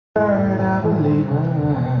I believe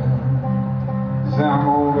cause I'm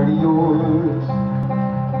already yours.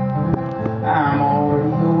 I'm already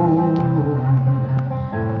yours.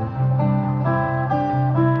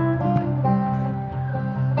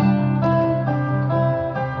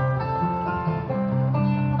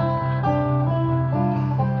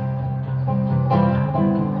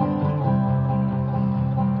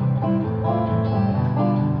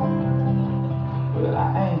 Well,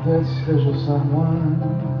 I ain't that special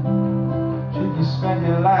someone. Should you spend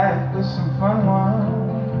your life with some fun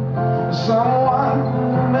one? Someone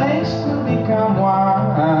who makes to become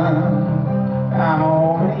one. I'm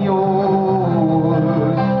already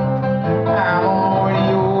yours. I'm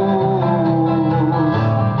already yours.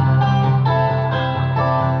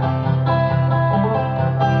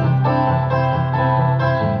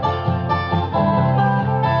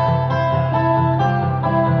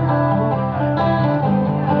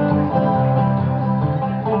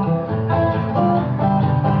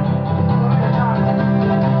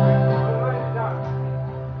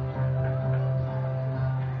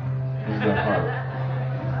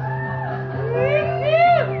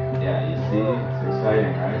 Yeah, you see, it's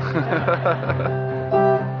exciting, right?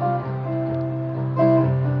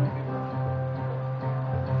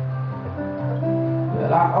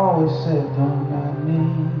 Well, I always said don't mind me,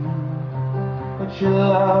 but your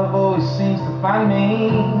love always seems to find me.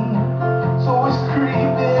 So it's crazy.